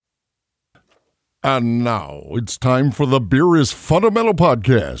And now it's time for the Beer is Fundamental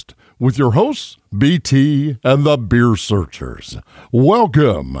podcast with your hosts, BT and the Beer Searchers.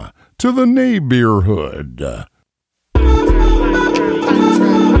 Welcome to the neighborhood.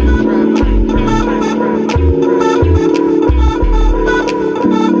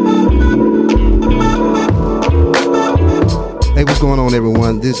 Hey, what's going on,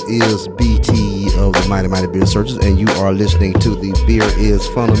 everyone? This is BT of the Mighty Beer Searchers, and you are listening to the Beer is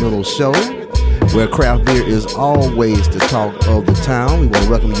Fundamental show, where craft beer is always the talk of the town. We want to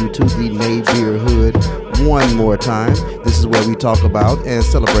welcome you to the neighborhood one more time. This is where we talk about and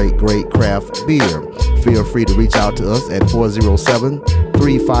celebrate great craft beer. Feel free to reach out to us at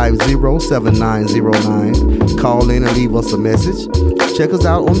 407-350-7909. Call in and leave us a message. Check us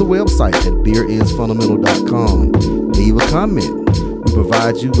out on the website at beerisfundamental.com. Leave a comment. We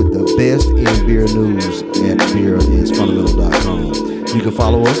provide you with the best in beer news at beerisfundamental.com. You can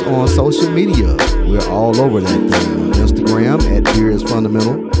follow us on social media. We're all over that thing. On Instagram at Beer is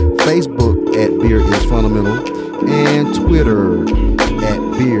Fundamental, Facebook at Beer is Fundamental, and Twitter at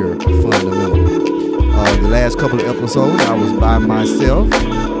Beer Fundamental. The last couple of episodes, I was by myself,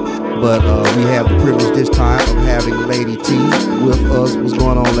 but we have the privilege this time of having Lady T with us. What's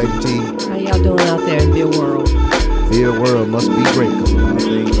going on, Lady T? How y'all doing out there in beer world? Beer world must be great because a lot of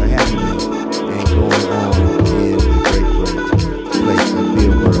things are happening and going on in the great place of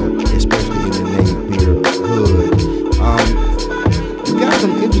beer world, especially in the neighborhood. We got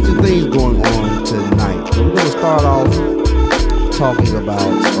some interesting things going on tonight. So we're going to start off talking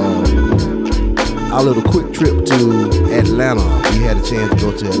about our little quick trip to Atlanta. We had a chance to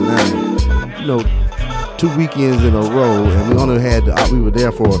go to Atlanta, 2 weekends in a row, and we only had we were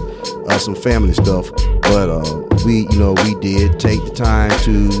there for some family stuff, but we did take the time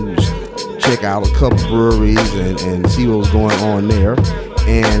to check out a couple breweries and see what was going on there.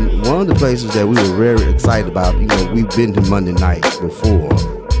 And one of the places that we were very excited about, we've been to Monday Night before,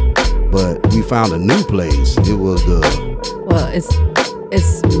 but we found a new place. It was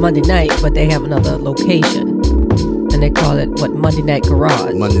it's Monday Night, but they have another location, and they call it Monday Night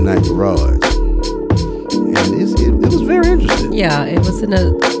Garage. Monday Night Garage, and it was very interesting. Yeah, it was in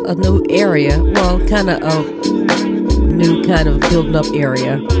a new area. Well, kind of a new kind of building up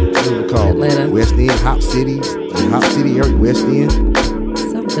area. What do we call Atlanta? West End, Hop City area, West End.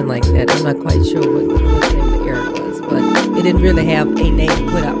 Something like that. I'm not quite sure what the name of the area was, but it didn't really have a name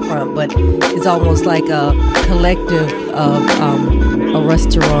put out front. But it's almost like a collective of a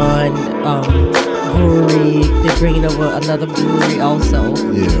restaurant, brewery. They're bringing over another brewery also.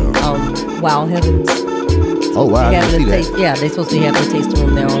 Yeah. Wild Heavens. Oh wow! I didn't see that. Yeah, they're supposed to have the tasting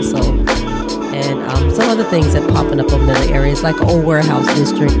room there also, and some other things that popping up over the areas, like an old warehouse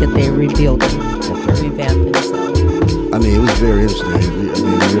district that they're rebuilding, revamping. So, I mean, it was very interesting. We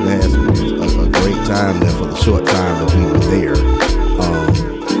really had a great time there for the short time that we were there.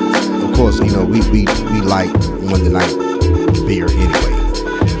 Of course, we like Monday night beer anyway,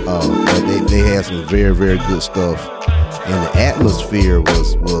 but they had some very, very good stuff, and the atmosphere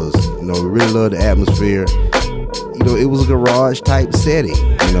was we really loved the atmosphere. It was a garage type setting,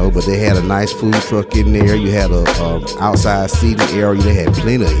 but they had a nice food truck in there. You had a outside seating area. They had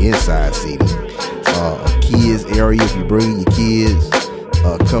plenty of inside seating. A kids area if you bring your kids.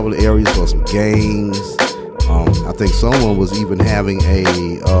 A couple of areas for some games. I think someone was even having a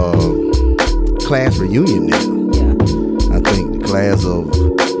class reunion there. Yeah. I think the class of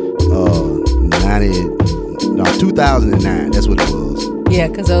 2009. That's what it was. Yeah,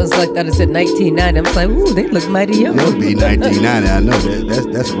 because I was like, that it said 1990. I was like, ooh, they look mighty young. It would be 1990. I know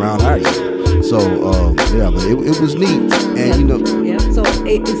that's around our year. So but it was neat, and Yeah, so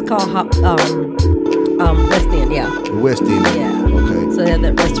it's called West End. Yeah. The West End. Yeah. Okay. So they have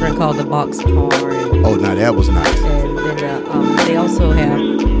that restaurant called the Box Bar. Oh, now that was nice. And then they also have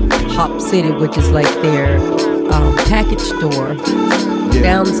Hop City, which is like their package store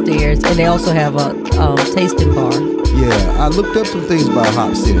downstairs, and they also have a tasting bar. Yeah, I looked up some things about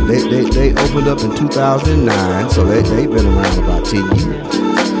Hop City. They opened up in 2009, so they've been around about 10 years.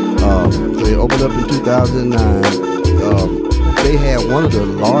 So they opened up in 2009. They had one of the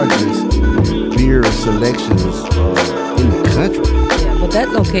largest beer selections in the country. Yeah, but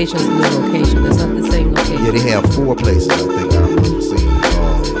that location is a new location. It's not the same location. Yeah, they have 4 places, I think I remember seeing.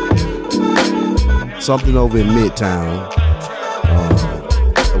 Something over in Midtown.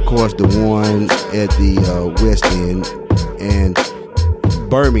 Of course, the one at the West End, and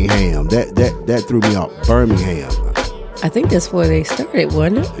Birmingham. That threw me off. Birmingham. I think that's where they started,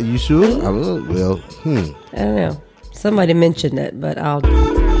 wasn't it? Are you sure? I don't know. Well, I don't know. Somebody mentioned that, but I'll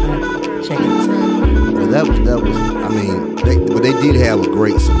check it. Well, that was. I mean, they did have a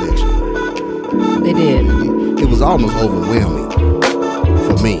great selection. They did. It was almost overwhelming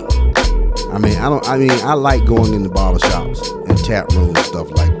for me. I like going into bottle shops and tap rooms and stuff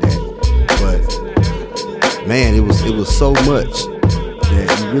like that. But man, it was so much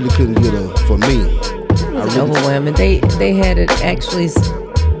that you really couldn't get for me. It was overwhelming. They had it actually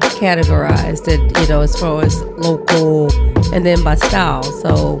categorized that, as far as local and then by style.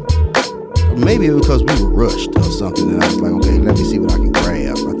 So maybe it was because we were rushed or something, and I was like, okay, let me see what I can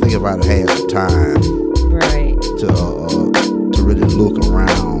grab. I think if I'd had some time, right, to really look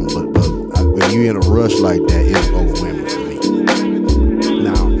around, but when you're in a rush like that, it was overwhelming for me.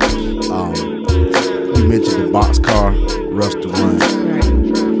 Now, you mentioned the Boxcar Restaurant.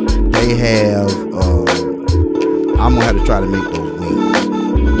 right. They have. I'm gonna have to try to make those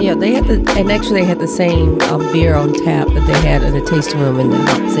wings. Yeah, they had they had the same beer on tap that they had in the tasting room in the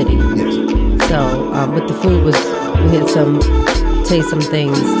Hop City. Yes. So, but the food we had taste some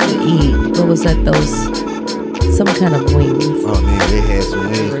things to eat. What was that? Some kind of wings. Oh man, they had some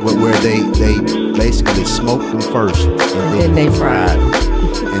wings where they basically smoked them first and then they fried them.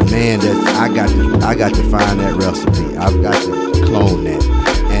 And man, I got to find that recipe. I've got to clone that.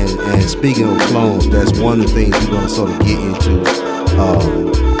 And speaking of clones, that's one of the things we're going to sort of get into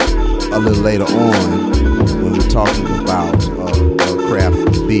a little later on when we're talking about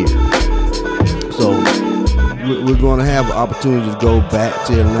craft beer. So we're going to have an opportunity to go back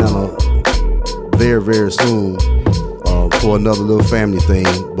to Atlanta very, very soon for another little family thing.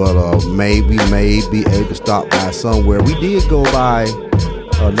 But maybe be able to stop by somewhere. We did go by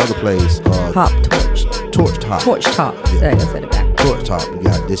another place. Hop Torch. Torch Top. Torch Top. Yeah. I said it back. Torch Top. You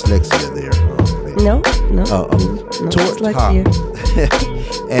got dyslexia there. No. Torch Top.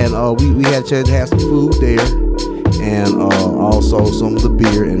 And we had a chance to have some food there, and also some of the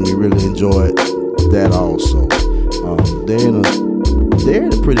beer, and we really enjoyed that also. They're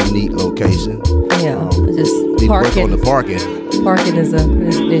in a pretty neat location. Yeah, just need parking. to work on the parking. Parking is an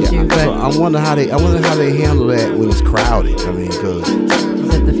issue, but so I wonder how they handle that when it's crowded. I mean, because you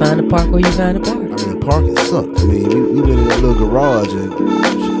just have to find a park where you find a park. I mean, parking sucked. I mean, we went in that little garage and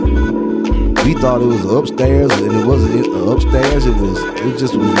we thought it was upstairs, and it wasn't upstairs. It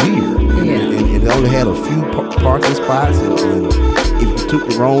just was weird. Yeah. And it only had a few parking spots, and if you took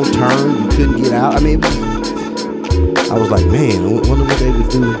the wrong turn, you couldn't get out. I mean, I was like, man, I wonder what they would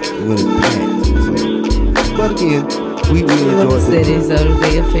do when it's packed. So, but again, we enjoyed the city, so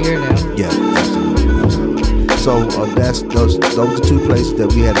they'll figure it out. Yeah, absolutely. So those are the two places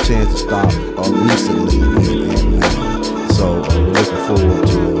that we had a chance to stop recently in Atlanta. So we're looking forward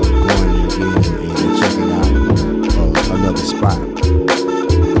to going there again and checking out another spot.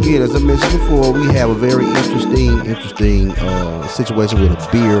 Again, as I mentioned before, we have a very interesting situation with a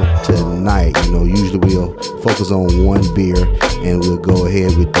beer tonight. Usually we'll focus on one beer and we'll go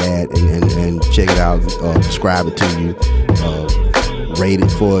ahead with that and check it out, describe it to you, rate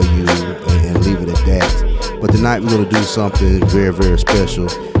it for you, and leave it at that. But tonight we're going to do something very, very special,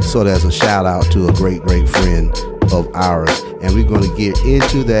 sort of as a shout out to a great, great friend of ours. And we're going to get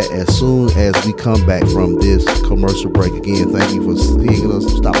into that as soon as we come back from this commercial break. Again, thank you for seeing us,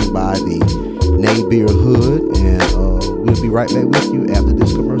 stopping by the Nay Beer Hood, and we'll be right back with you after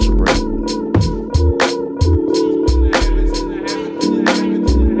this commercial break.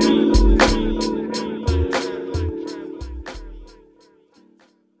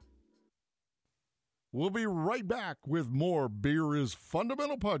 We'll be right back with more Beer is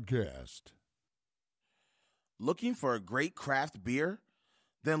Fundamental podcast. Looking for a great craft beer?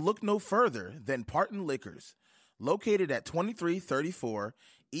 Then look no further than Parton Liquors, located at 2334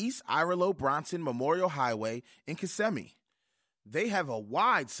 East Irelo Bronson Memorial Highway in Kissimmee. They have a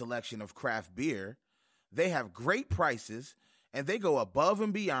wide selection of craft beer, they have great prices, and they go above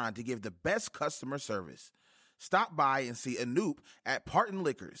and beyond to give the best customer service. Stop by and see Anoop at Parton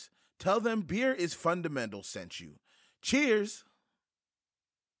Liquors. Tell them Beer is Fundamental sent you. Cheers!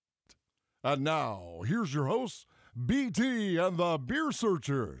 And now, here's your hosts, BT and the Beer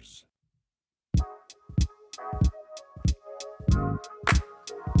Searchers.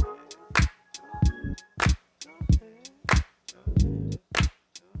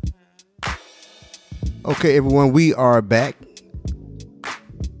 Okay, everyone, we are back.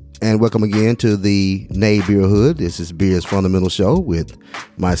 And welcome again to the Nay Beer Hood. This is Beer's Fundamental Show with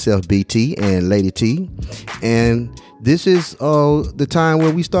myself, BT, and Lady T. And this is the time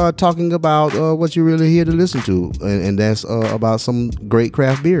where we start talking about what you're really here to listen to, and that's about some great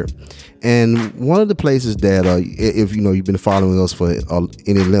craft beer. And one of the places that, if you've been following us for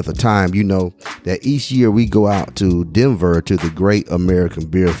any length of time, you know that each year we go out to Denver to the Great American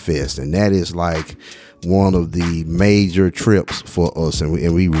Beer Fest, and that is like one of the major trips for us, and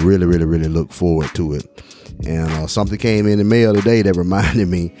we really, really, really look forward to it. And something came in the mail today that reminded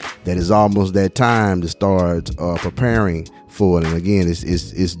me that it's almost that time to start preparing for it. And again,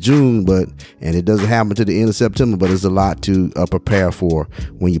 it's June, and it doesn't happen to the end of September, but it's a lot to prepare for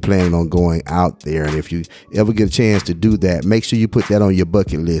when you're planning on going out there. And if you ever get a chance to do that, make sure you put that on your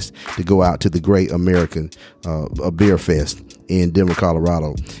bucket list to go out to the Great American Beer Fest in Denver,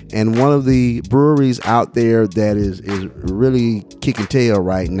 Colorado. And one of the breweries out there that is really kicking tail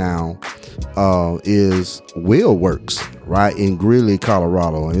right now is Wheel Works, right in Greeley,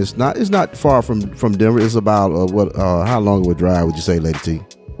 Colorado. And it's not far from Denver. It's about how long of a drive would you say, Lady T?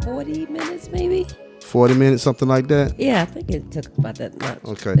 40 minutes maybe. 40 minutes, something like that. Yeah, I think it took about that much.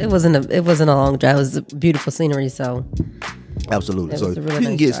 Okay. It wasn't a long drive. It was beautiful scenery, so. Absolutely. So a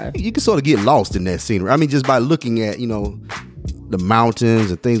really nice drive. You can sort of get lost in that scenery. I mean, just by looking at, the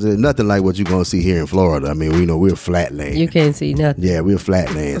mountains and things, nothing like what you're going to see here in Florida. I mean, we're flatland. You can't see nothing. Yeah, we're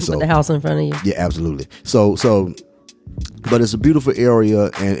flatland. So the house in front of you. Yeah, absolutely. So, but it's a beautiful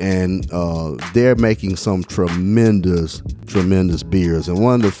area, and they're making some tremendous beers. And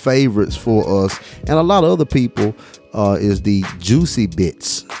one of the favorites for us and a lot of other people is the Juicy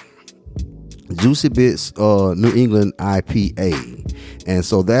Bits. Juicy Bits New England IPA. And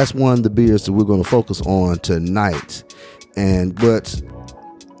so that's one of the beers that we're going to focus on tonight. And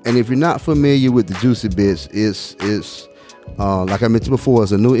if you're not familiar with the Juicy Bits, it's like I mentioned before,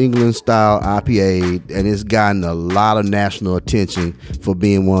 it's a New England style IPA, and it's gotten a lot of national attention for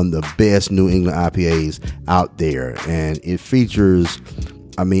being one of the best New England IPAs out there. And it features,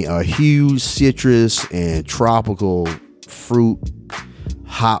 a huge citrus and tropical fruit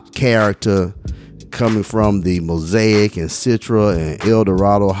hop character coming from the Mosaic and Citra and El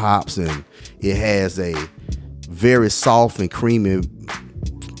Dorado hops, and it has a very soft and creamy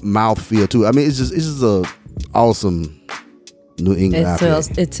mouthfeel too. It's just a awesome New England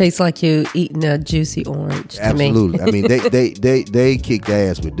IPA. It tastes like you eating a juicy orange. Absolutely. They kicked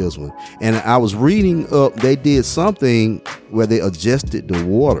ass with this one. And I was reading up, they did something where they adjusted the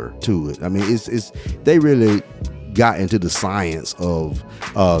water to it. They really got into the science of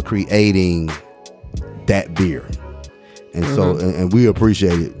creating that beer. And so, and we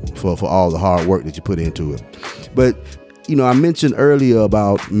appreciate it for all the hard work that you put into it. But, I mentioned earlier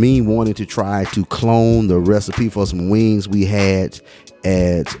about me wanting to try to clone the recipe for some wings we had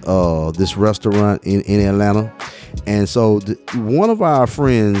at this restaurant in Atlanta. And so one of our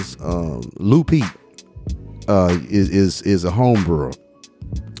friends, Lou Pete, is a home brewer.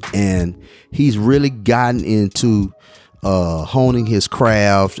 And he's really gotten into honing his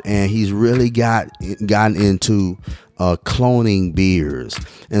craft, and he's really gotten into cloning beers.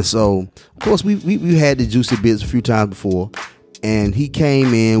 And so, of course, we had the Juicy Bits a few times before, and he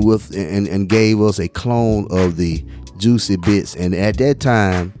came in with and gave us a clone of the Juicy Bits. And at that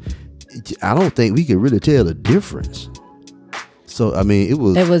time, I don't think we could really tell the difference. So it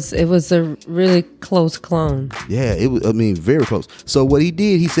was a really close clone. Yeah, it was. Very close. So what he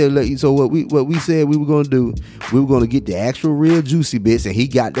did, he said, so what we said we were going to do, we were going to get the actual real Juicy Bits, and he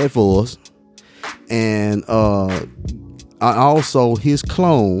got that for us. And also his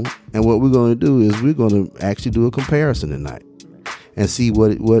clone. And what we're going to do is we're going to actually do a comparison tonight and see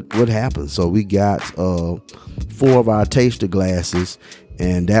what happens. So we got 4 of our taster glasses,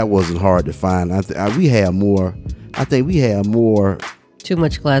 and that wasn't hard to find. We have more. I think we have more. Too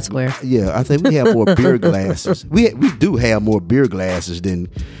much glassware. Yeah, I think we have more beer glasses. We do have more beer glasses than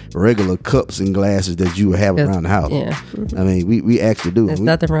regular cups and glasses that you have around the house. Yeah. We actually do. There's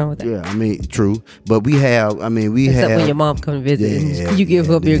nothing wrong with that. Yeah, true. But we have, Except when your mom comes visit, you give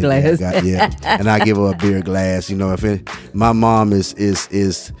her a beer glass. Yeah, and I give her a beer glass. My mom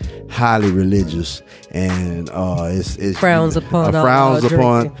is highly religious, and it's frowns upon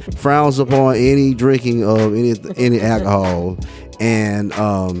any drinking of any alcohol. And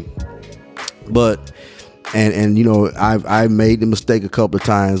I've made the mistake a couple of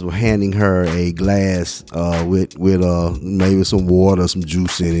times of handing her a glass with maybe some water, some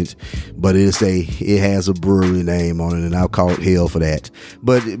juice in it, but it has a brewery name on it, and I'll call it hell for that.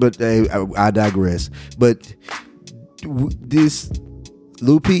 But I digress. But this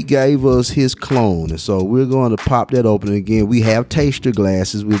Lou Pete gave us his clone, and so we're going to pop that open again. We have taster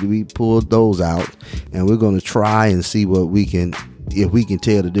glasses. We pulled those out, and we're going to try and see if we can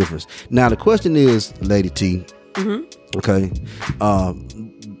tell the difference. Now the question is, Lady T, okay,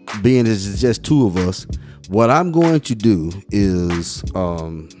 being it's just 2 of us, what I'm going to do is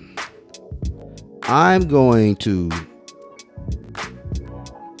I'm going to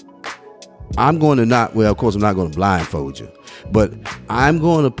not, well, of course I'm not going to blindfold you, But I'm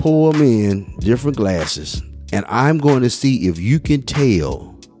going to pour them in different glasses, and I'm going to see if you can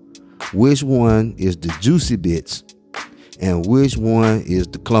tell which one is the Juicy Bits and which one is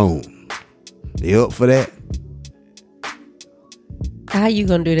the clone. You up for that? How you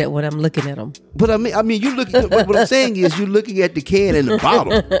gonna do that when I'm looking at them? But I mean, you looking. What I'm saying is, you're looking at the can and the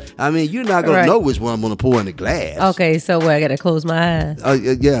bottle. I mean, you're not gonna know which one I'm gonna pour in the glass. Okay, so I gotta close my eyes.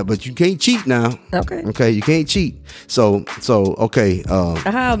 Yeah, but you can't cheat now. Okay, you can't cheat. So okay.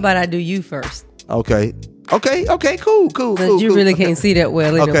 How about I do you first? Okay, cool. But you really can't see that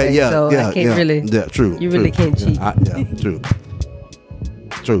well anyway. Okay, so I can't really. Yeah, true. You really can't cheat.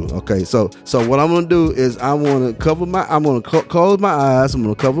 True. Okay. So what I'm gonna do is I'm gonna close my eyes. I'm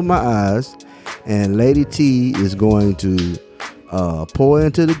gonna cover my eyes, and Lady T is going to pour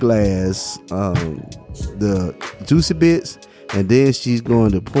into the glass the Juicy Bits, and then she's going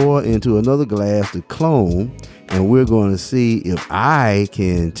to pour into another glass the clone, and we're going to see if I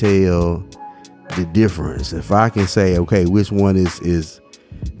can tell the difference. If I can say, okay, which one is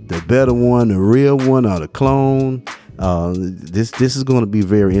the better one, the real one, or the clone. This is going to be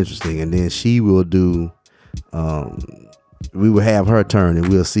very interesting, and then she will do. We will have her turn, and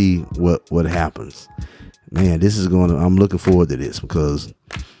we'll see what happens. Man, this is going to. I'm looking forward to this because,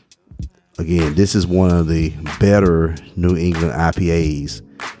 again, this is one of the better New England IPAs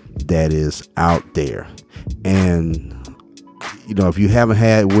that is out there, and if you haven't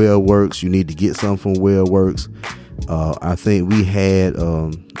had Well Works, you need to get some from Well Works. I think we had.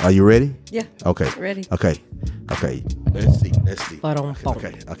 Are you ready? Yeah. Okay. Ready. Okay. Let's see.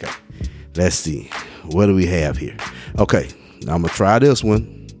 Okay. Let's see. What do we have here? Okay. Now I'm gonna try this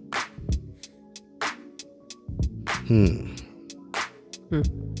one.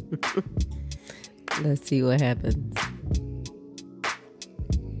 Let's see what happens.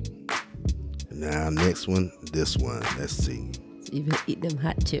 Now next one. This one. Let's see. So you've been eating them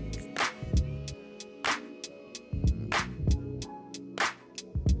hot chips.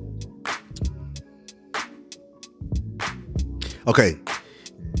 Okay,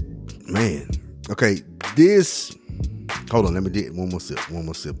 man. Okay, this. Hold on. Let me do one more sip.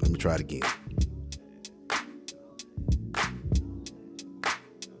 Let me try it again.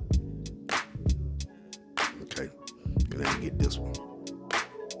 Okay, let me get this one.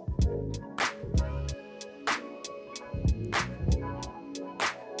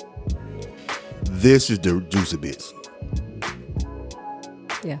 This is the Juicy Bits.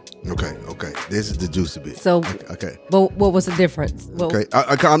 Yeah. Okay. This is the Juicy Bit. So, okay. But what was the difference? Okay.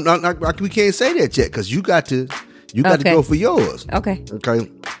 We can't say that yet because you got to go for yours. Okay.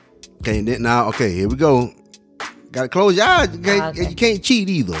 Now, here we go. Got to close your eyes. You can't cheat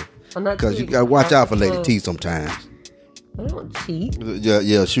either because you got to watch out for Lady T sometimes. I don't cheat.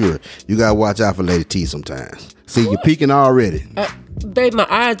 Yeah, sure. You got to watch out for Lady T sometimes. See, you're peeking already. Babe, my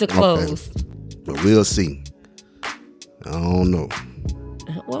eyes are closed. Okay. But we'll see. I don't know.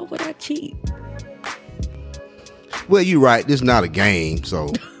 Why would I cheat? Well, you're right. This is not a game,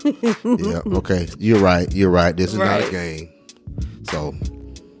 so yeah. Okay, you're right. This is not a game, so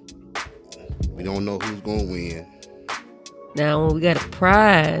we don't know who's gonna win. Now, when we got a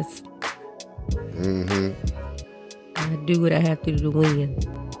prize, Mm-hmm. I do what I have to do to win.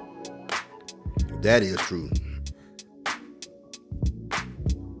 That is true.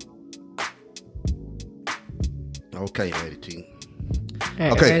 Okay, Lady T.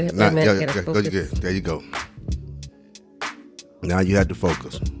 Right, okay, right, now, good. There you go. Now you have to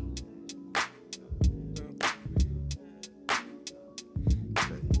focus.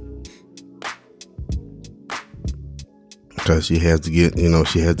 Because she has to get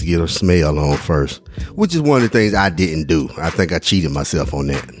her smell on first, which is one of the things I didn't do. I think I cheated myself on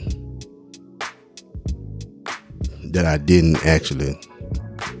that. That I didn't actually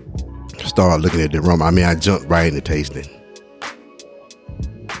start looking at the aroma. I mean, I jumped right into tasting.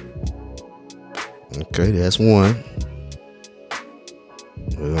 Okay, that's one.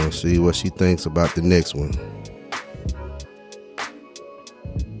 We're gonna see what she thinks about the next one.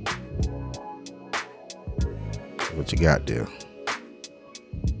 What you got there?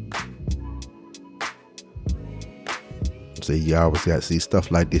 See, you always got to see stuff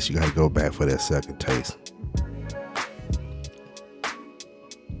like this. You got to go back for that second taste.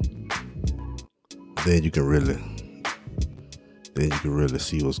 Then you can really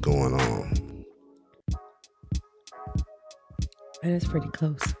see what's going on. That's pretty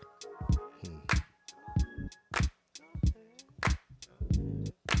close.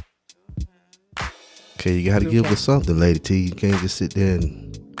 Okay, you got to give us something, Lady T. You can't just sit there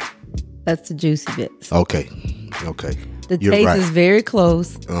and... That's the Juicy Bits. Okay. The taste is very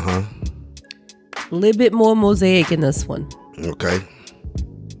close. Uh-huh. A little bit more mosaic in this one. Okay.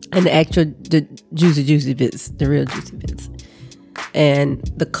 And the juicy bits, the real juicy bits. And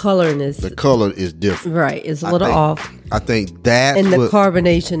the The color is different. Right, it's a little off. I think that's and the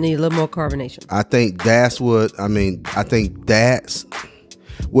carbonation need a little more carbonation. I think that's what I mean. I think that's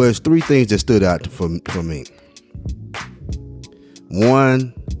it's three things that stood out for me.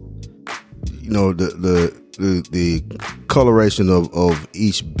 One, the coloration of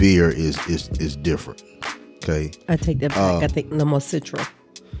each beer is different. Okay, I take that back. I think the more citral.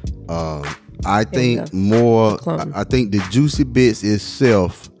 I think more. I think the juicy bits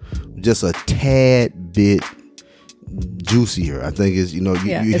itself just a tad bit juicier. I think is you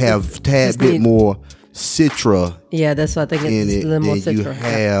have tad bit more citra. Yeah, that's what I think. In it's it a little more than citra. You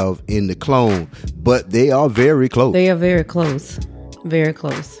have in the clone, but they are very close. They are very close. Very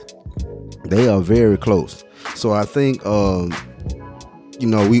close. They are very close. So I think I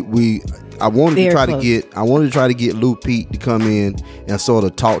wanted to try to get Lou Pete to come in and sort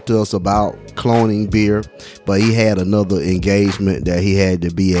of talk to us about cloning beer, but he had another engagement that he had to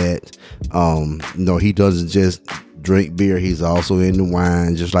be at. He doesn't just drink beer; he's also into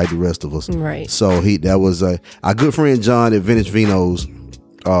wine, just like the rest of us. Right. So that was our good friend John at Vintage Vinos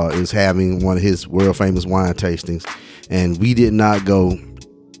is having one of his world famous wine tastings, and we did not go.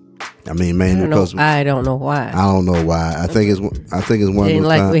 I mean, man, because I don't know why. I don't know why. I think it's one of those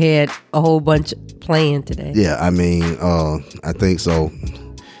like times. We had a whole bunch planned today. Yeah, I mean, I think so.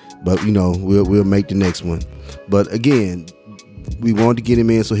 But we'll make the next one. But again, we wanted to get him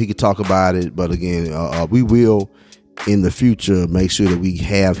in so he could talk about it. But again, we will in the future make sure that we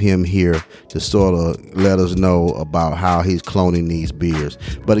have him here to sort of let us know about how he's cloning these beers.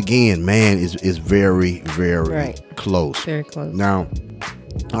 But again, man, it's very, very close. Very close. Now,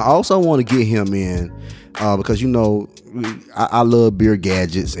 I also want to get him in because I love beer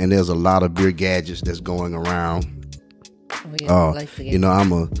gadgets, and there's a lot of beer gadgets that's going around.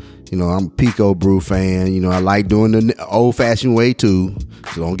 I'm a Pico Brew fan. I like doing the old-fashioned way too.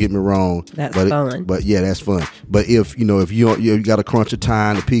 So don't get me wrong. That's fun. But yeah, that's fun. But if you got a crunch of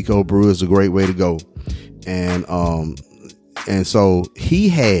time, the Pico Brew is a great way to go. And so he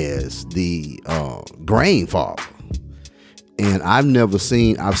has the Grain Father. And I've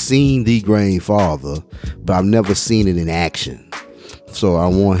seen the Grain Father, but I've never seen it in action. So I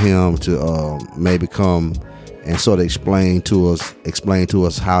want him to maybe come and sort of explain to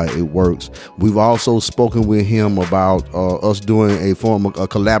us how it works. We've also spoken with him about us doing a form of a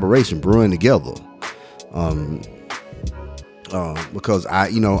collaboration, brewing together. Because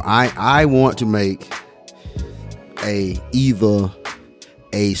I want to make either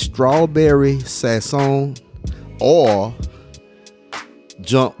a strawberry saison or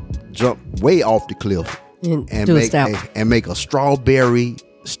jump way off the cliff and make a strawberry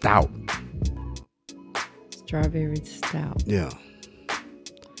stout. Strawberry stout. Yeah.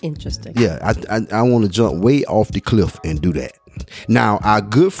 Interesting. Yeah, I want to jump way off the cliff and do that. Now, our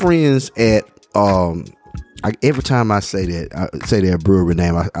good friends at every time I say their brewery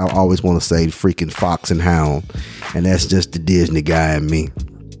name, I always want to say freaking Fox and Hound, and that's just the Disney guy in me.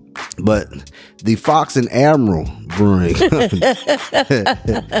 But the Fox and Admiral Brewing,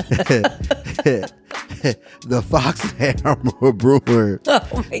 the Fox and Admiral Brewing,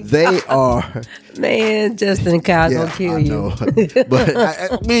 they are. Man, Justin Kyle gonna kill you. But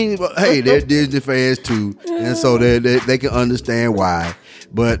I mean, hey, they're Disney fans too, and so they can understand why.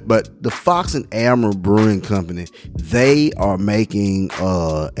 But the Fox and Admiral Brewing Company, they are making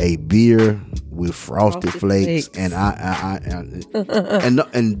a beer with frosted flakes, and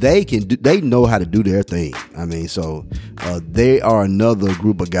and they know how to do their thing. I mean, so they are another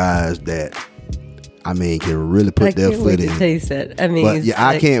group of guys that can really put their foot in. I can't wait to taste that. I mean, but yeah,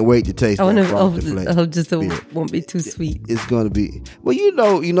 I can't wait to taste that frosted flakes. I hope just it won't be too sweet. It's gonna be them. What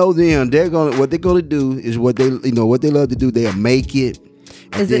they're gonna do is what they love to do. They'll make it.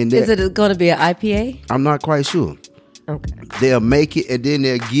 Is it going to be an IPA? I'm not quite sure. Okay. They'll make it, and then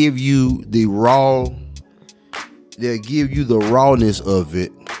they'll give you the raw. They'll give you the rawness of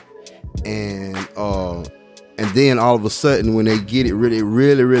it, and then all of a sudden, when they get it, really,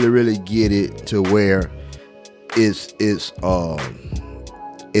 really, really, really get it to where it's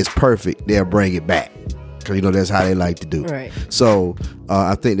perfect, they'll bring it back, because that's how they like to do. Right. So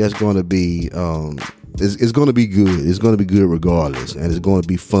I think that's going to be. It's going to be good. It's going to be good regardless, and it's going to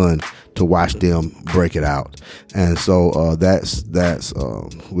be fun to watch them break it out. And so that's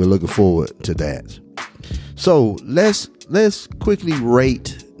we're looking forward to that. So let's quickly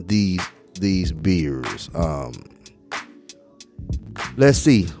rate these beers. Let's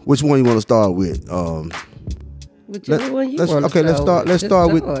see which one you want to start with. Whichever one you want. Okay, let's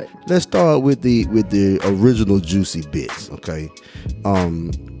start with the original Juicy Bits. Okay,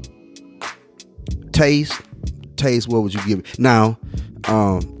 taste. What would you give it? Now,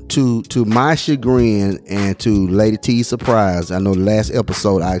 to my chagrin and to Lady T's surprise, I know the last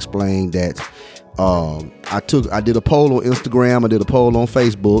episode I explained that I did a poll on Instagram, I did a poll on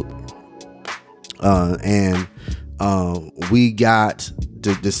Facebook, and we got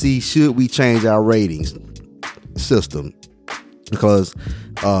to see should we change our ratings system, because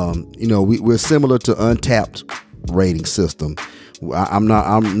we're similar to Untapped rating system. I'm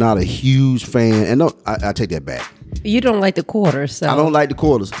not a huge fan, and no, I take that back. You don't like the quarters, so I don't like the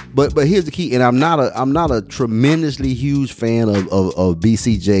quarters. But here's the key, and I'm not a tremendously huge fan of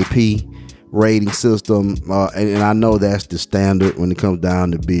BCJP rating system, and I know that's the standard when it comes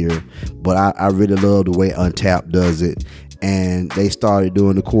down to beer. But I really love the way Untapped does it, and they started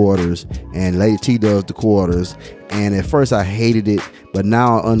doing the quarters, and Lady T does the quarters. And at first I hated it, but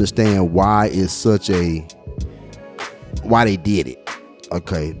now I understand why they did it.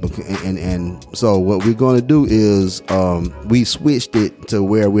 Okay, and so what we're going to do is we switched it to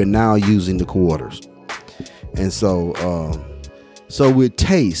where we're now using the quarters, and so with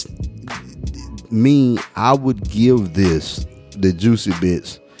taste, I would give this, the Juicy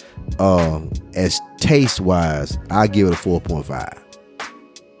Bits, as taste wise, I give it a 4.5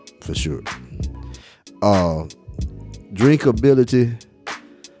 for sure. Drinkability,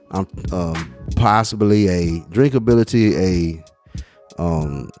 possibly a drinkability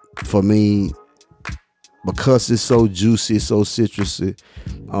for me, because it's so juicy, so citrusy.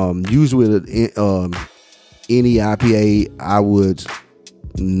 Usually with any IPA, I would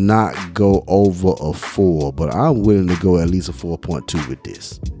not go over a 4, but I'm willing to go at least a 4.2 with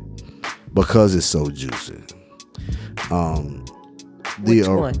this because it's so juicy. Which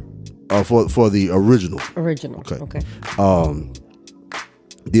one? For the original. Okay.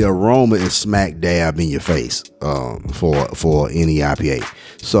 The aroma is smack dab in your face for any IPA.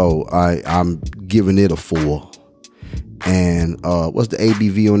 So I'm giving it a 4. And what's the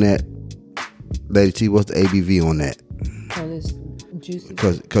ABV on that, Lady T? What's the ABV on that? On this Juicy.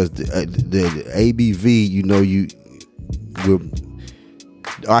 Because the ABV,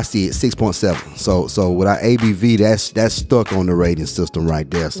 I see it 6.7. So with our ABV, that's stuck on the rating system right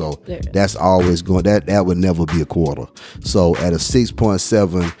there. So that's always going. That would never be a quarter. So at a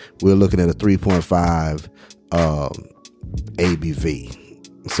 6.7, we're looking at a 3.5 ABV.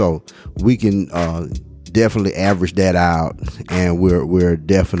 So we can definitely average that out, and we're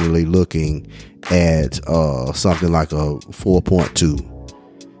definitely looking at something like a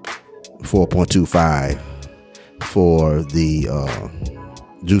 4.25 for the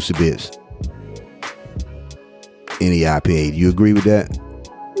Juicy Bits any IPA. Do you agree with that?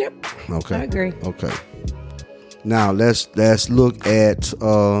 Yep. Okay. I agree. Okay. Now let's look at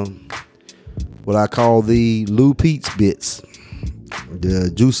what I call the Lou Pete's bits,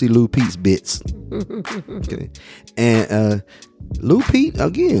 the Juicy Lou Pete's bits. Okay. And Lou Pete,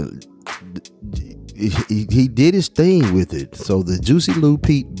 again, he did his thing with it. So the Juicy Lou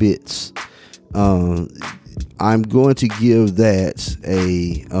Pete bits, I'm going to give that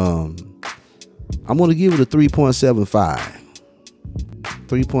I'm going to give it a 3.75.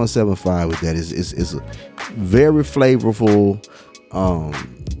 3.75 with that. It's a very flavorful.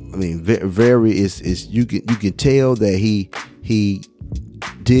 Very is you can tell that he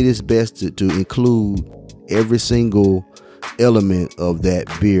did his best to include every single element of that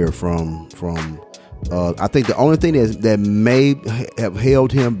beer from I think the only thing that may have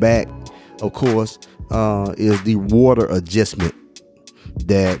held him back, of course, is the water adjustment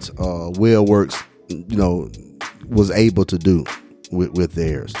that WellWorks, was able to do with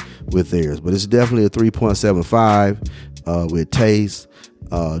theirs. But it's definitely a 3.75 with taste,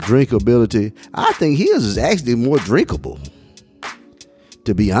 drinkability. I think his is actually more drinkable,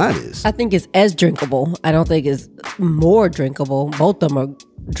 to be honest. I think it's as drinkable. I don't think it's more drinkable. Both of them are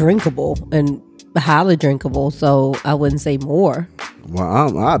drinkable and highly drinkable, so I wouldn't say more.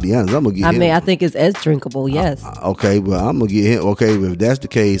 Well, I'll be honest. I'm gonna get him. I think it's as drinkable. Yes. Okay, well, I'm gonna get him. Okay, well, if that's the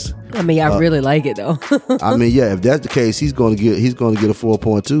case, I really like it though. If that's the case, he's gonna get a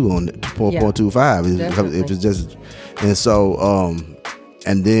 4.2 on 4.25. If it's just, and so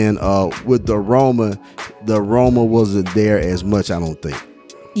and then with the aroma wasn't there as much. I don't think.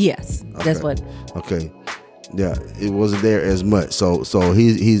 Yes, okay. That's what. Okay, yeah, it wasn't there as much. So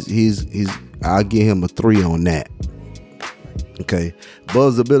he's I'll give him a 3 on that. Okay,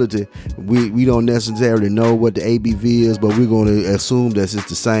 buzzability, we don't necessarily know what the ABV is, but we're going to assume that it's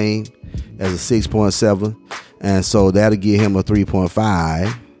the same as a 6.7, and so that'll give him a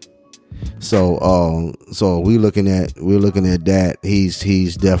 3.5. So we're looking at that.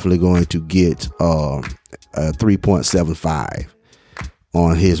 He's definitely going to get a 3.75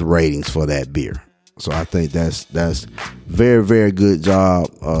 on his ratings for that beer. So I think that's very, very good job,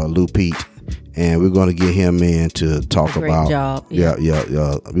 Lou Pete. And we're going to get him in to talk about. Great job. Yeah.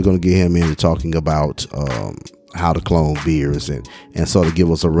 We're going to get him into talking about how to clone beers and sort of give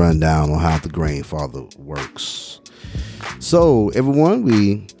us a rundown on how the Grainfather works. So everyone,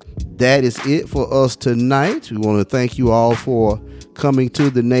 that is it for us tonight. We want to thank you all for coming to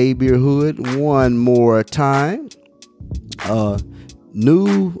the Nay Beer Hood one more time. You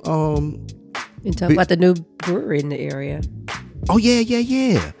talk about the new brewery in the area. Oh, yeah.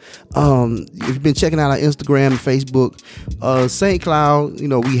 If you've been checking out our Instagram and Facebook, St. Cloud,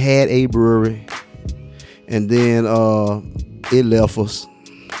 we had a brewery, and then it left us.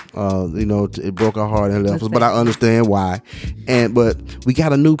 It broke our heart and left us, but I understand why. But we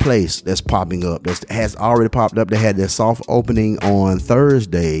got a new place that's popping up. That has already popped up. They had their soft opening on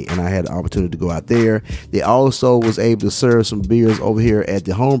Thursday, and I had the opportunity to go out there. They also was able to serve some beers over here at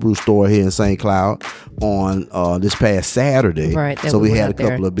the homebrew store here in St. Cloud on this past Saturday. Right. So we had a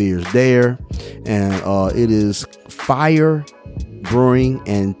couple of beers there, and it is Fire Brewing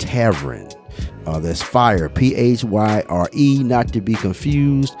and Tavern. That's Fire, P-H-Y-R-E, not to be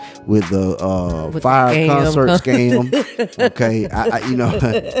confused with the Fire concert scam. Okay, I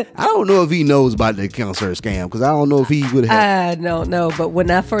don't know if he knows about the concert scam, because I don't know if he would have. I don't know, but when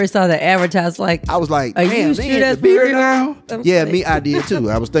I first saw the advertise, I was like, are you sure that's beer now? Yeah, I did too.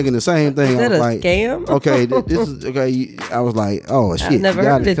 I was thinking the same thing. Is that I was a like, scam? Okay, this is okay. I was like, oh shit, I've never you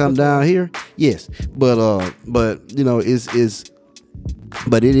heard gotta it come before. down here. Yes, but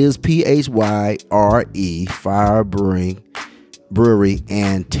But it is P-H-Y-R-E, Fire Brewery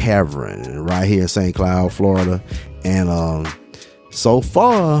and Tavern, right here in St. Cloud, Florida. And so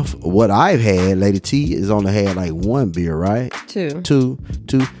far, what I've had, Lady T has only had like one beer, right? Two.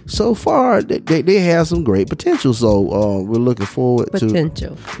 So far, they have some great potential. So we're looking forward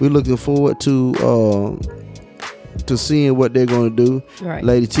to seeing what they're going to do. Right.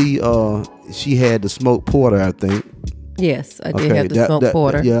 Lady T, she had the smoked porter, I think. Yes, I did have the smoked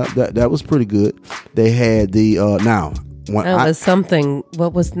porter. Yeah, that was pretty good. They had the was something.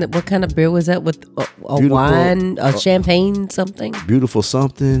 What kind of beer was that? With a wine, a champagne, something? Beautiful. She'll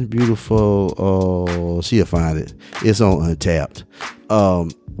find it. It's on Untapped.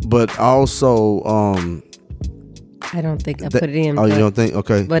 But also, I don't think I put it in. Oh, you don't think?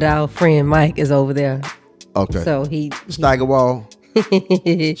 Okay. But our friend Mike is over there. Okay. So he Steigerwald.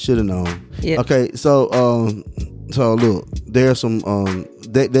 Should have known. Yeah. Okay. So look, there's some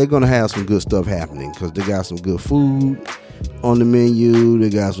they're gonna have some good stuff happening, because they got some good food on the menu. They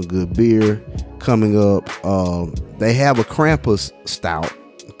got some good beer coming up. They have a Krampus stout.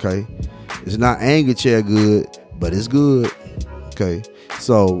 Okay, it's not Angry Chair good, but it's good. Okay,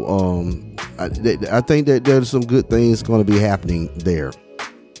 so I think that there's some good things going to be happening there.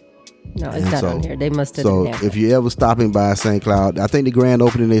 No, it's not on here. They must have. So if you're ever stopping by St. Cloud, I think the grand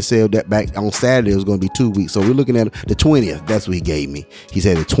opening, they said that back on Saturday, it was going to be 2 weeks. So we're looking at the 20th. That's what he gave me. He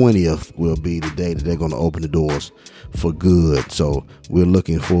said the 20th will be the day that they're going to open the doors for good. So we're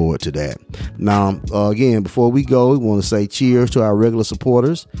looking forward to that. Now, again, before we go, we want to say cheers to our regular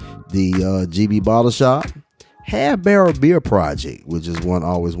supporters, the GB Bottle Shop, Half Barrel Beer Project, which is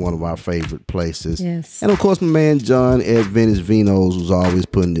always one of our favorite places. Yes. And of course, my man John at Venice Vinos was always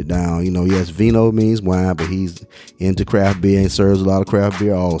putting it down. Yes, vino means wine, but he's into craft beer and serves a lot of craft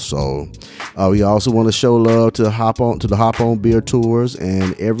beer also. We also want to show love to the Hop On Beer Tours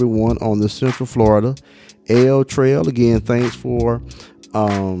and everyone on the Central Florida Ale Trail. Again, thanks for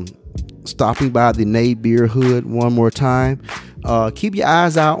stopping by the Nay Beer Hood one more time. Keep your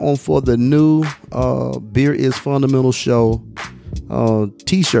eyes out for the new Beer is Fundamental show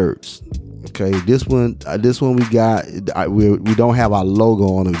t-shirts. Okay, this one we got. We don't have our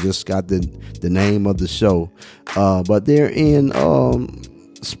logo on it. We just got the name of the show. But they're in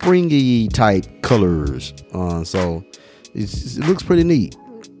springy type colors. So it looks pretty neat.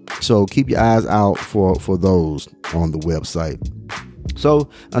 So keep your eyes out for those on the website.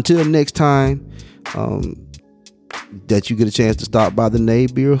 So until next time, that you get a chance to stop by the Nay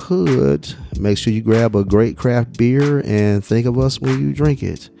Beer Hood, make sure you grab a great craft beer and think of us when you drink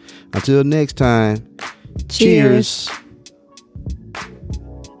it. Until next time, cheers.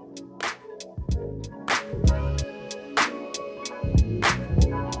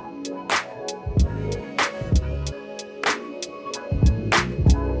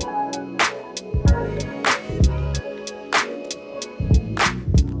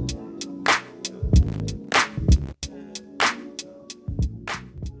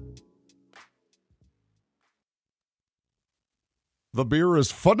 The Beer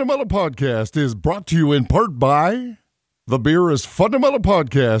is Fundamental Podcast is brought to you in part by... The Beer is Fundamental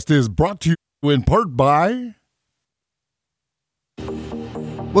Podcast is brought to you in part by...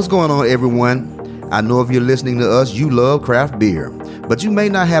 What's going on, everyone? I know if you're listening to us, you love craft beer, but you may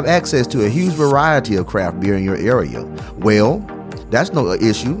not have access to a huge variety of craft beer in your area. Well, that's no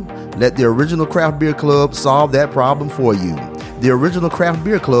issue. Let the Original Craft Beer Club solve that problem for you. The Original Craft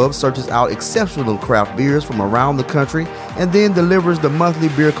Beer Club searches out exceptional craft beers from around the country and then delivers the monthly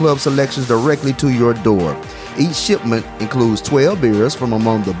beer club selections directly to your door. Each shipment includes 12 beers from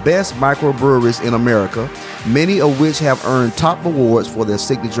among the best microbreweries in America, many of which have earned top awards for their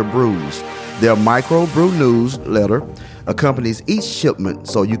signature brews. Their microbrew newsletter accompanies each shipment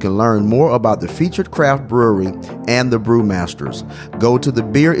so you can learn more about the featured craft brewery and the brewmasters. Go to the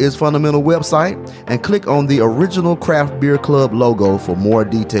Beer is Fundamental website and click on the Original Craft Beer Club logo for more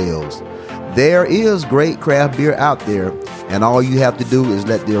details. There is great craft beer out there, and all you have to do is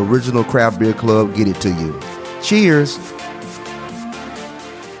let the Original Craft Beer Club get it to you. Cheers!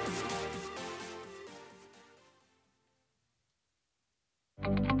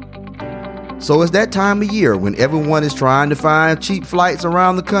 So it's that time of year when everyone is trying to find cheap flights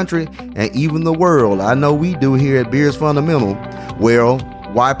around the country and even the world. I know we do here at Beers Fundamental. Well,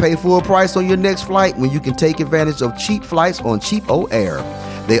 why pay full price on your next flight when you can take advantage of cheap flights on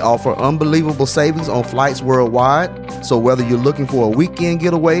CheapOair? They offer unbelievable savings on flights worldwide. So whether you're looking for a weekend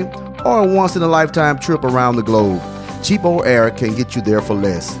getaway or a once-in-a-lifetime trip around the globe, CheapOair can get you there for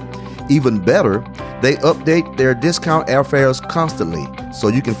less. Even better, they update their discount airfares constantly, so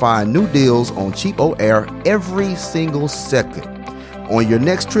you can find new deals on CheapOair every single second. On your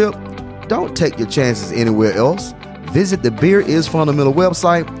next trip, don't take your chances anywhere else. Visit the Beer is Fundamental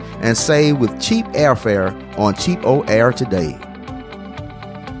website and save with cheap airfare on CheapOair today.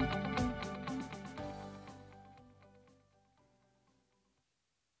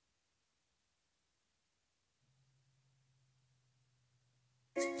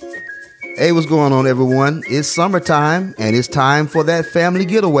 Hey, what's going on, everyone? It's summertime, and it's time for that family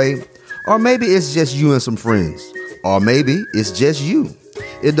getaway. Or maybe it's just you and some friends. Or maybe it's just you.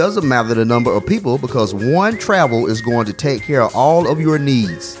 It doesn't matter the number of people because One Travel is going to take care of all of your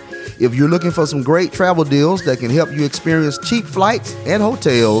needs. If you're looking for some great travel deals that can help you experience cheap flights and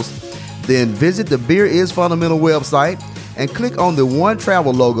hotels, then visit the Beer is Fundamental website and click on the One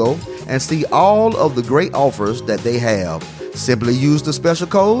Travel logo and see all of the great offers that they have. Simply use the special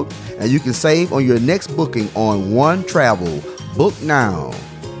code and you can save on your next booking on One Travel. Book now.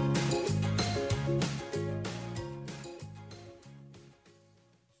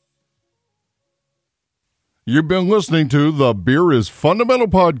 You've been listening to the Beer is Fundamental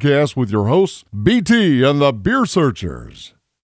Podcast with your hosts, BT and the Beer Searchers.